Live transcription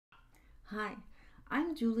Hi,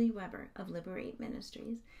 I'm Julie Weber of Liberate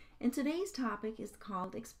Ministries, and today's topic is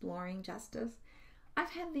called Exploring Justice.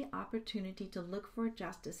 I've had the opportunity to look for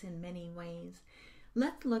justice in many ways.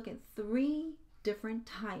 Let's look at three different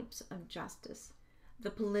types of justice: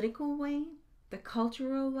 the political way, the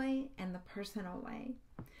cultural way, and the personal way.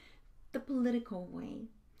 The political way.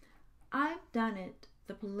 I've done it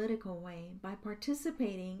the political way by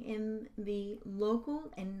participating in the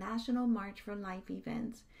local and national March for Life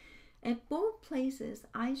events. At both places,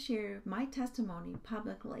 I share my testimony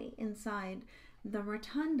publicly inside the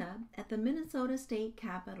rotunda at the Minnesota State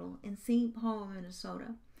Capitol in St. Paul,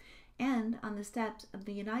 Minnesota, and on the steps of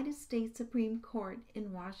the United States Supreme Court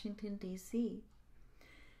in Washington, D.C.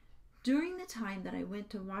 During the time that I went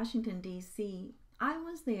to Washington, D.C., I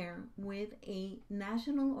was there with a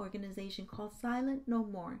national organization called Silent No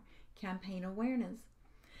More Campaign Awareness.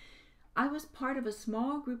 I was part of a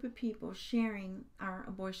small group of people sharing our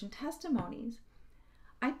abortion testimonies.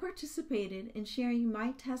 I participated in sharing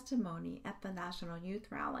my testimony at the National Youth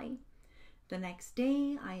Rally. The next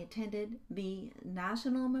day, I attended the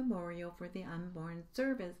National Memorial for the Unborn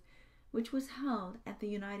service, which was held at the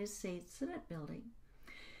United States Senate building.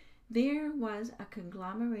 There was a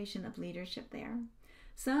conglomeration of leadership there.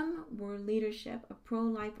 Some were leadership of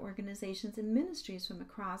pro-life organizations and ministries from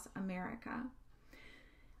across America.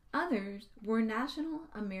 Others were national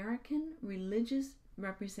American religious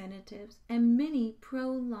representatives and many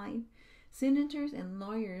pro-life senators and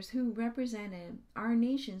lawyers who represented our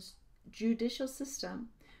nation's judicial system,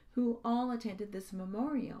 who all attended this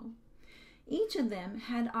memorial. Each of them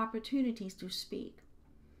had opportunities to speak.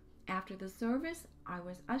 After the service, I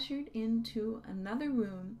was ushered into another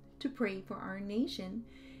room to pray for our nation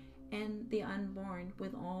and the unborn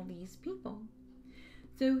with all these people.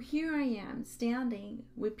 So here I am standing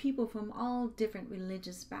with people from all different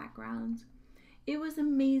religious backgrounds. It was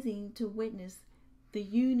amazing to witness the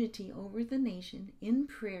unity over the nation in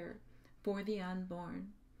prayer for the unborn.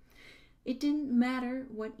 It didn't matter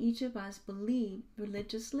what each of us believed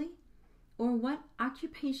religiously or what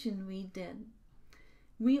occupation we did.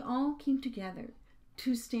 We all came together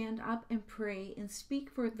to stand up and pray and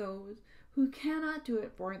speak for those who cannot do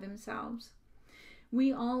it for themselves.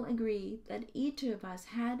 We all agreed that each of us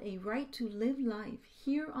had a right to live life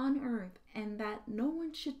here on earth and that no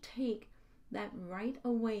one should take that right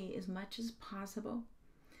away as much as possible.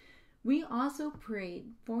 We also prayed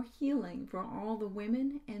for healing for all the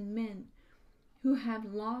women and men who have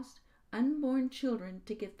lost unborn children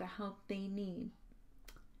to get the help they need.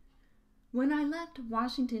 When I left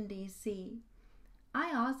Washington, D.C.,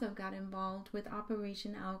 I also got involved with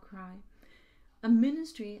Operation Outcry, a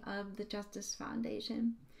ministry of the Justice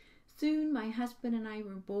Foundation. Soon my husband and I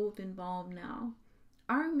were both involved now.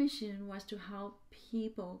 Our mission was to help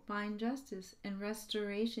people find justice and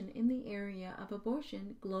restoration in the area of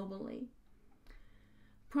abortion globally.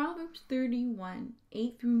 Proverbs 31,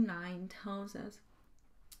 8 through 9 tells us,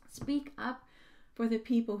 "Speak up for the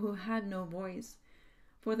people who have no voice,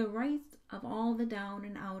 for the rights of all the down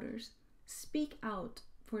and outers. Speak out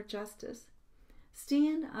for justice.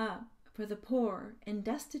 Stand up for the poor and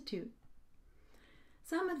destitute."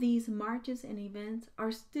 Some of these marches and events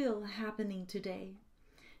are still happening today.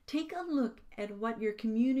 Take a look at what your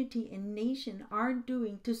community and nation are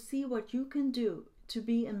doing to see what you can do to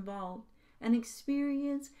be involved and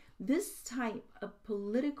experience this type of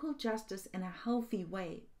political justice in a healthy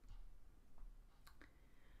way.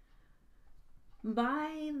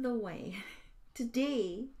 By the way,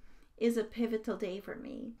 today is a pivotal day for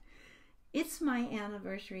me. It's my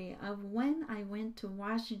anniversary of when I went to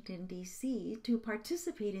Washington, D.C. to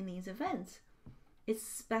participate in these events. It's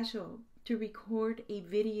special to record a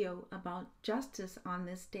video about justice on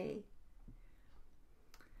this day.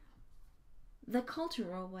 The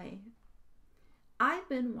cultural way. I've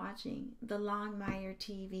been watching the Longmire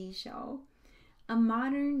TV show, a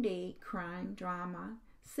modern-day crime drama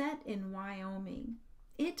set in Wyoming.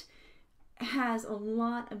 It has a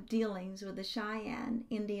lot of dealings with the Cheyenne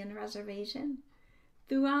Indian Reservation.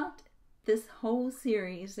 Throughout this whole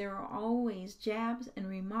series, there are always jabs and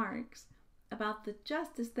remarks about the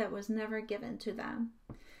justice that was never given to them.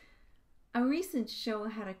 A recent show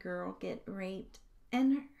had a girl get raped,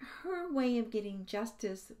 and her way of getting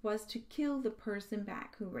justice was to kill the person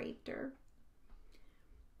back who raped her.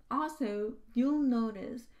 Also, you'll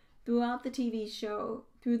notice throughout the TV show,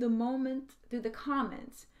 through the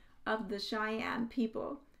comments of the Cheyenne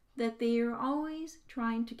people, that they are always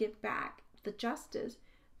trying to get back the justice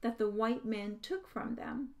that the white men took from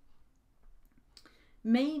them.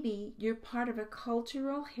 Maybe you're part of a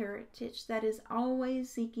cultural heritage that is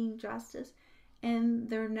always seeking justice, and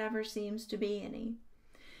there never seems to be any.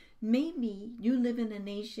 Maybe you live in a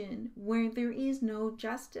nation where there is no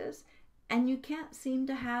justice and you can't seem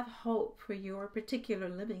to have hope for your particular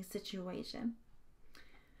living situation.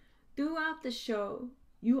 Throughout the show,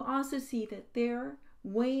 you also see that their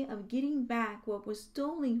way of getting back what was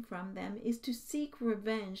stolen from them is to seek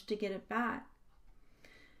revenge to get it back.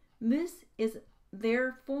 This is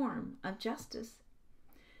their form of justice.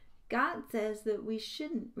 God says that we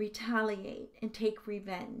shouldn't retaliate and take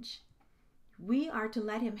revenge. We are to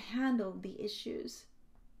let him handle the issues.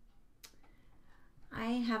 I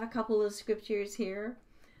have a couple of scriptures here.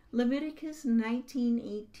 Leviticus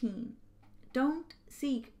 19:18. Don't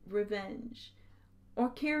seek revenge or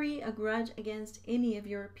carry a grudge against any of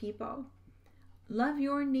your people. Love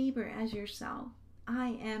your neighbor as yourself.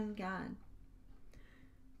 I am God.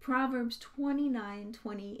 Proverbs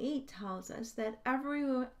 29:28 tells us that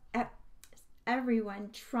everyone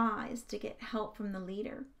tries to get help from the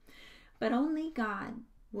leader, but only God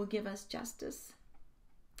will give us justice.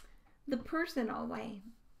 The personal way.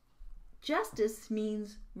 Justice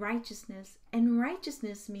means righteousness, and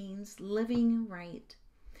righteousness means living right.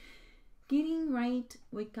 Getting right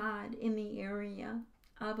with God in the area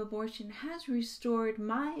of abortion has restored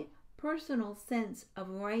my personal sense of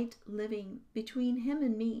right living between him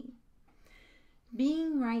and me.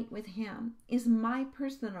 Being right with him is my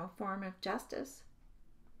personal form of justice.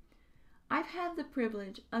 I've had the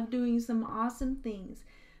privilege of doing some awesome things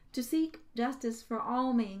to seek justice for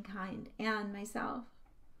all mankind and myself.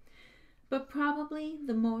 But probably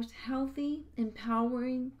the most healthy,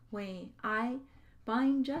 empowering way I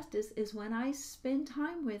find justice is when I spend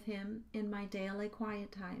time with him in my daily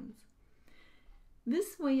quiet times.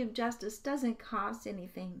 This way of justice doesn't cost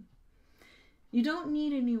anything. You don't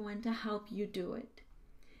need anyone to help you do it.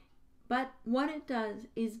 But what it does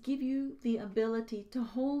is give you the ability to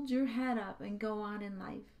hold your head up and go on in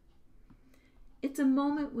life. It's a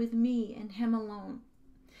moment with me and him alone.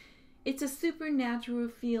 It's a supernatural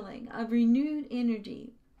feeling of renewed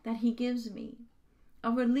energy that he gives me,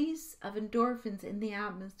 a release of endorphins in the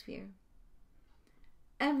atmosphere.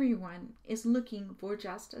 Everyone is looking for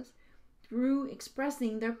justice through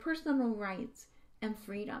expressing their personal rights and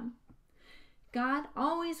freedom. God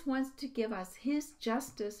always wants to give us his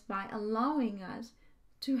justice by allowing us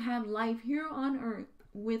to have life here on earth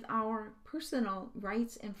with our personal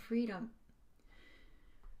rights and freedom.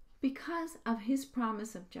 Because of his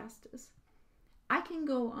promise of justice, I can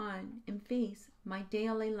go on and face my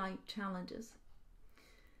daily life challenges.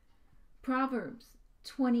 Proverbs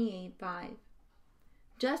 28:5.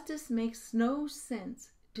 Justice makes no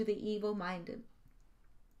sense to the evil-minded.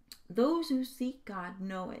 Those who seek God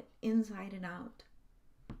know it inside and out.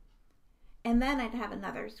 And then I'd have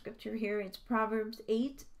another scripture here. It's Proverbs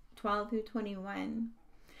 8:12-21.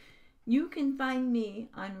 You can find me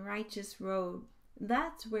on righteous road.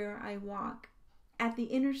 That's where I walk, at the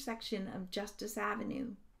intersection of Justice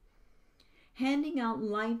Avenue, handing out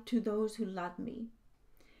life to those who love me,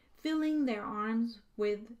 filling their arms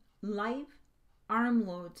with life,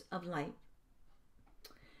 armloads of life.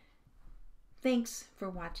 Thanks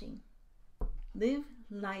for watching. Live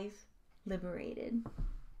life liberated.